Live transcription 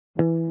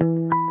Tough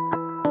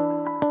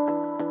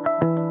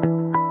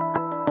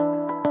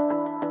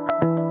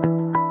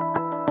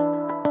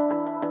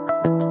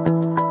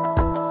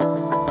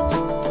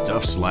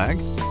slag?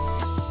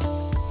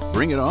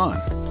 Bring it on!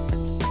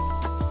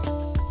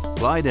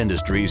 Clyde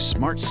Industries'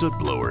 Smart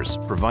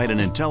Sootblowers provide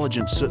an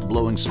intelligent soot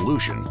blowing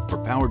solution for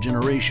power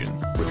generation,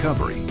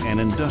 recovery,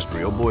 and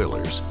industrial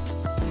boilers.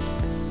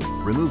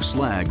 Remove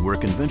slag where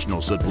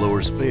conventional soot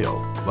blowers fail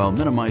while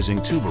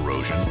minimizing tube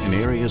erosion in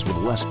areas with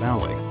less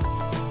fouling.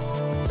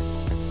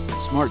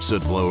 Smart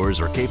Sootblowers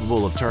are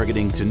capable of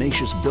targeting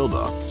tenacious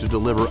buildup to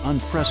deliver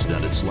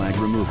unprecedented slag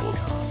removal.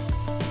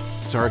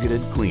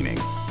 Targeted cleaning.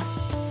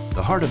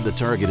 The heart of the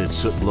targeted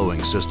soot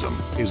blowing system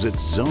is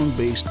its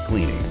zone-based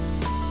cleaning.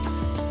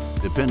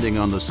 Depending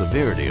on the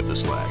severity of the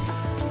slag,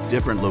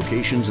 different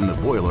locations in the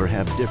boiler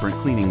have different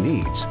cleaning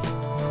needs.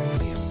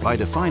 By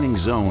defining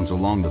zones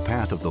along the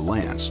path of the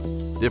lance,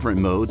 different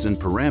modes and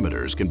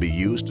parameters can be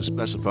used to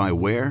specify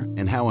where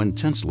and how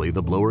intensely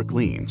the blower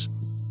cleans.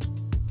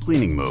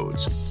 Cleaning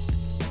modes.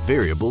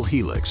 Variable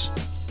HELIX.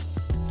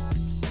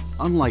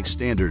 Unlike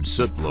standard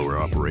soot blower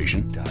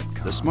operation,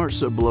 the Smart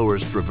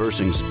Sootblower's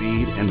traversing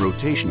speed and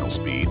rotational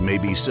speed may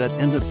be set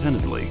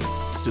independently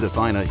to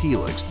define a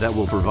helix that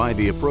will provide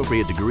the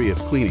appropriate degree of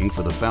cleaning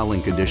for the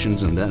fouling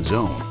conditions in that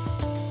zone.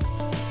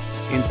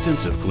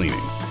 Intensive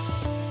cleaning.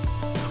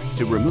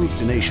 To remove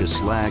tenacious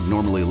slag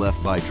normally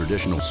left by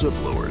traditional soot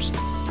blowers,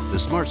 the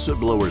Smart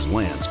Sootblower's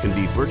lance can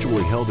be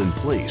virtually held in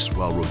place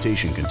while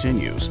rotation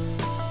continues.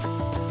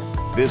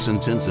 This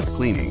intensive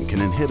cleaning can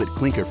inhibit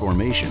clinker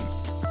formation,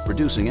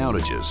 reducing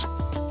outages,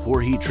 poor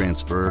heat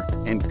transfer,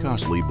 and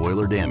costly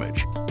boiler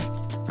damage.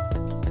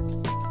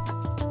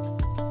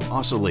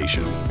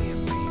 Oscillation.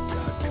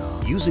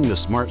 Using the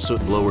Smart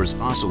Sootblower's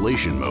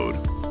oscillation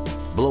mode,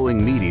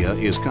 blowing media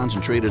is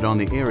concentrated on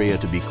the area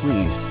to be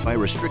cleaned by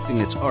restricting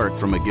its arc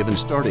from a given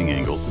starting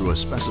angle through a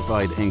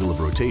specified angle of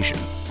rotation.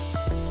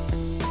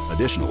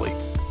 Additionally,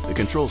 the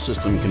control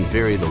system can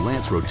vary the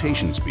lance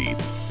rotation speed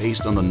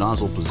based on the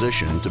nozzle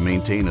position to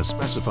maintain a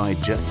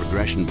specified jet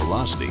progression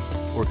velocity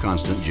or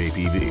constant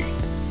JPV.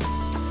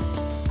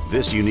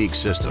 This unique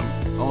system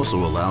also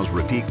allows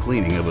repeat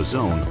cleaning of a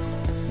zone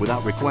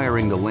without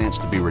requiring the lance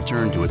to be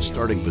returned to its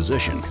starting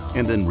position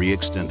and then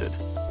re-extended.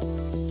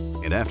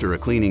 And after a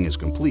cleaning is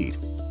complete,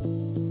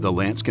 the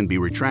lance can be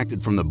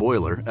retracted from the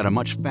boiler at a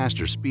much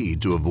faster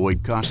speed to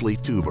avoid costly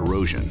tube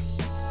erosion.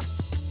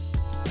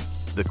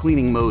 The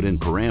cleaning mode and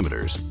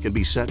parameters can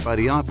be set by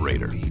the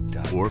operator,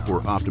 or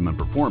for optimum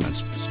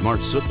performance,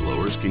 Smart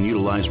Sootblowers can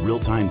utilize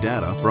real-time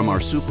data from our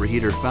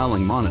superheater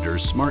fouling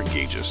monitor's smart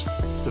gauges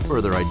to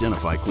further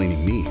identify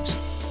cleaning needs.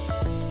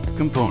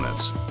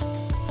 Components.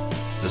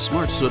 The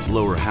Smart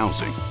Sootblower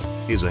housing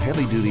is a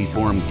heavy-duty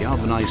formed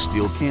galvanized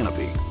steel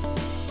canopy.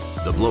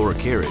 The blower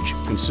carriage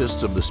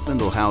consists of the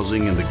spindle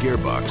housing and the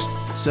gearbox,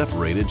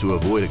 separated to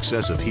avoid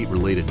excessive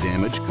heat-related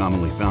damage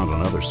commonly found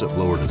on other soot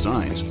blower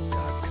designs,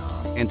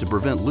 and to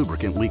prevent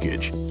lubricant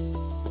leakage.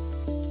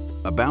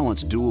 A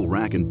balanced dual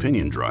rack and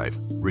pinion drive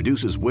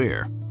reduces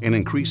wear and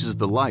increases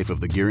the life of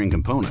the gearing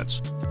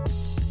components.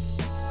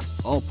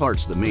 All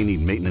parts that may need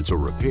maintenance or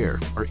repair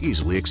are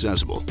easily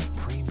accessible.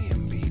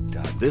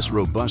 This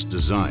robust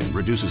design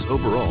reduces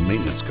overall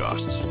maintenance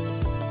costs.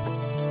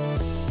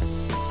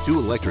 2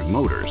 electric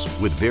motors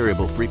with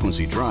variable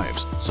frequency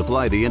drives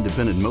supply the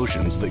independent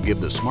motions that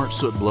give the Smart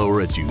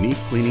Sootblower its unique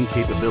cleaning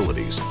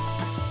capabilities.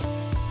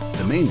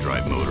 The main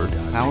drive motor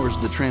powers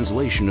the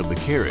translation of the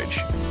carriage,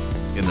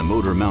 and the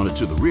motor mounted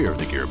to the rear of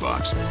the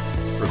gearbox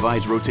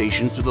provides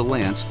rotation to the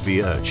lance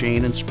via a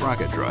chain and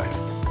sprocket drive.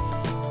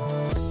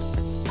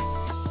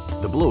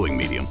 The blowing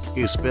medium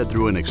is fed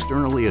through an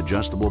externally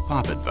adjustable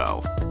poppet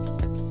valve.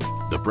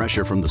 The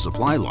pressure from the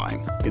supply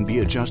line can be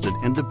adjusted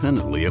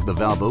independently of the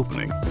valve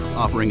opening,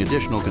 offering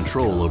additional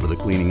control over the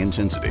cleaning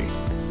intensity.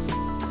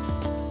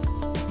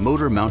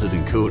 Motor-mounted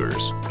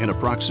encoders and a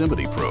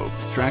proximity probe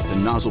track the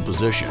nozzle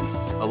position,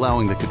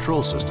 allowing the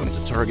control system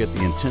to target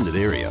the intended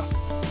area.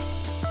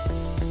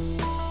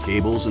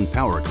 Cables and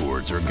power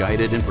cords are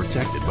guided and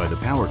protected by the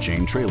power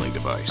chain trailing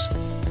device.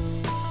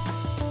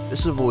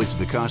 This avoids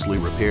the costly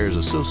repairs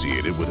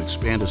associated with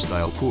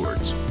Expanda-style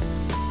cords.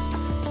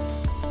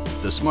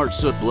 The Smart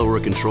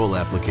Sootblower control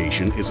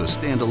application is a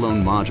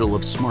standalone module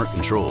of Smart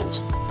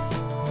Controls,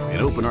 an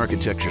open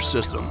architecture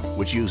system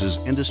which uses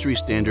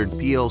industry-standard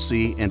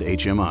PLC and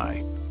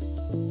HMI.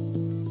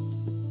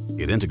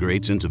 It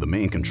integrates into the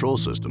main control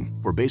system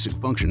for basic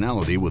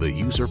functionality with a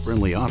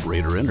user-friendly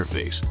operator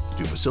interface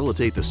to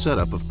facilitate the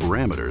setup of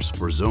parameters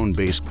for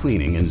zone-based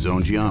cleaning and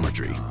zone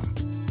geometry.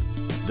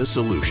 The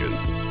solution.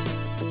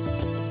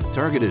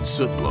 Targeted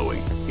soot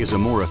blowing is a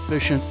more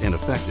efficient and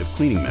effective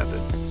cleaning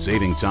method,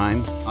 saving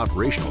time,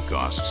 operational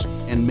costs,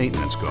 and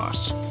maintenance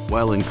costs,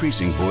 while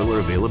increasing boiler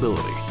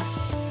availability.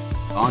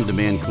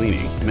 On-demand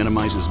cleaning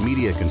minimizes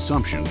media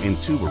consumption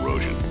and tube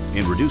erosion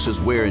and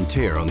reduces wear and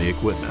tear on the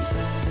equipment.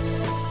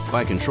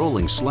 By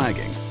controlling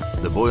slagging,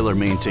 the boiler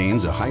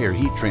maintains a higher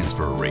heat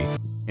transfer rate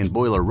and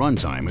boiler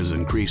runtime is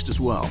increased as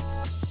well.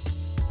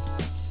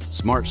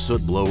 Smart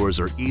soot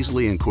blowers are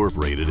easily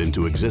incorporated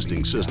into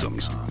existing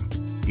systems,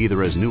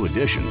 either as new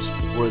additions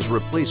or as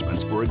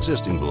replacements for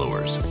existing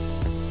blowers.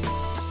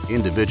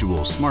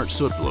 Individual smart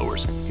soot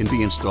blowers can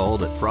be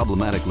installed at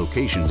problematic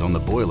locations on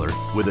the boiler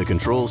with the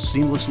controls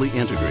seamlessly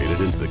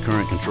integrated into the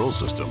current control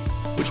system,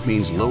 which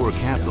means lower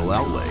capital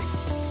outlay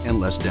and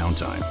less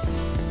downtime.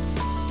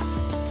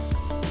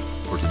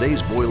 For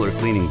today's boiler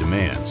cleaning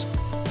demands,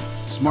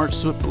 smart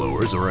soot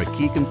blowers are a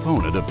key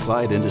component of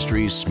Clyde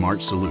Industries'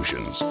 smart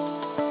solutions.